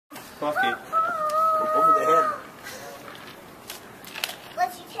Soft key. Over the head.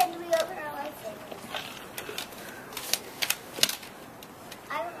 Let's pretend we open our lightsaber.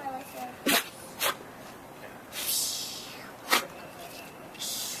 I don't know lightsaber.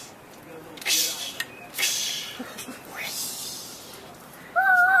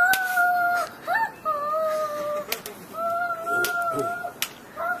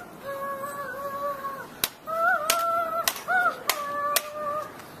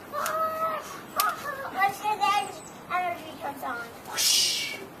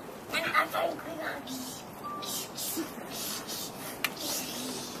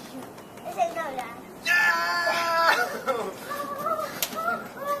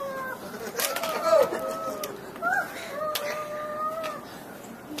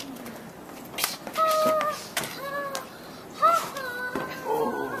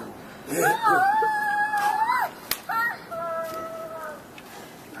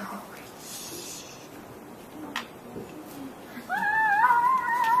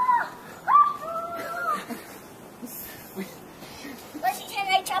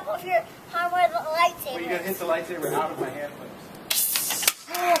 Well, you gotta hit the lightsaber out of my hand first.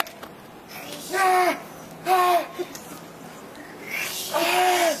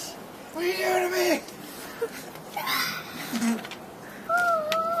 What are you doing to me?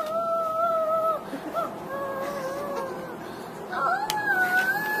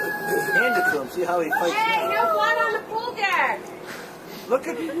 Hand it to him, see how he fights. Hey, no blood on the pool deck. Look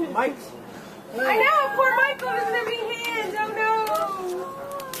at Mike's hand. I know, poor Michael doesn't have any hands. Oh no.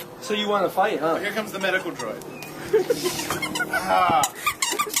 So you want to fight, huh? Oh, here comes the medical droid.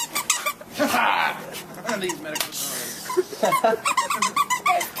 These medical droids.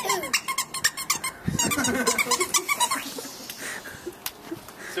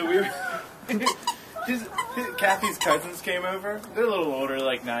 So we were... Kathy's cousins came over. They're a little older,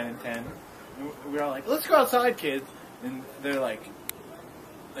 like 9 and 10. And we were all like, let's go outside, kids. And they're like,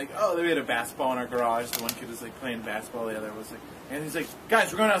 oh, they had a basketball in our garage. The one kid was like playing basketball. The other was like, and he's like,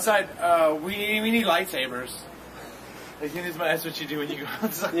 guys, we're going outside. We need lightsabers. Like, that's what you do when you go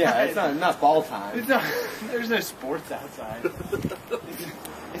outside. Yeah, it's not ball time. It's not. There's no sports outside.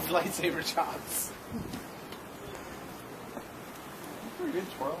 It's lightsaber chops. Pretty good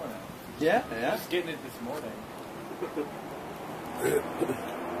twirling out. Yeah. Just getting it this morning.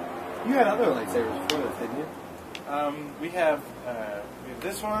 You had other lightsabers before this, didn't you? We have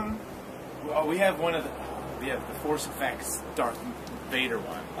this one. Oh, we have one of the. We have the Force Effects Darth Vader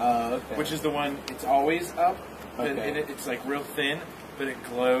one. Okay. Which is the one. It's always up. Okay. And it's like real thin, but it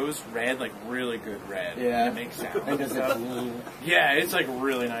glows red, like really good red. Yeah. And it makes sound. And does it glue? Yeah, it's like a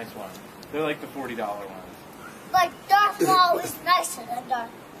really nice one. They're like the $40 ones. Like Darth Maul is nicer than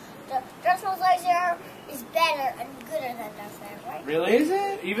Darth Maul's lightsaber is better and gooder than Darth Vader, right? Really? Is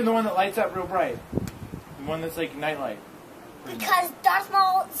it? Even the one that lights up real bright. The one that's like nightlight. Because Darth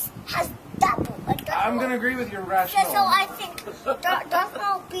Maul has double. Like I'm going to agree with your rationale. So I think Darth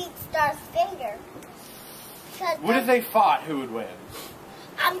Maul beats Darth Vader. What if they fought? Who would win?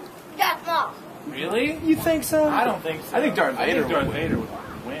 Darth Maul. Really? You think so? I don't think so. I think Darth Vader would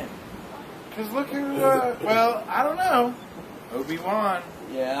win. Because look who, well, I don't know. Obi-Wan.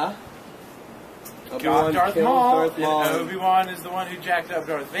 Yeah. Darth Maul. And Obi-Wan is the one who jacked up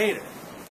Darth Vader.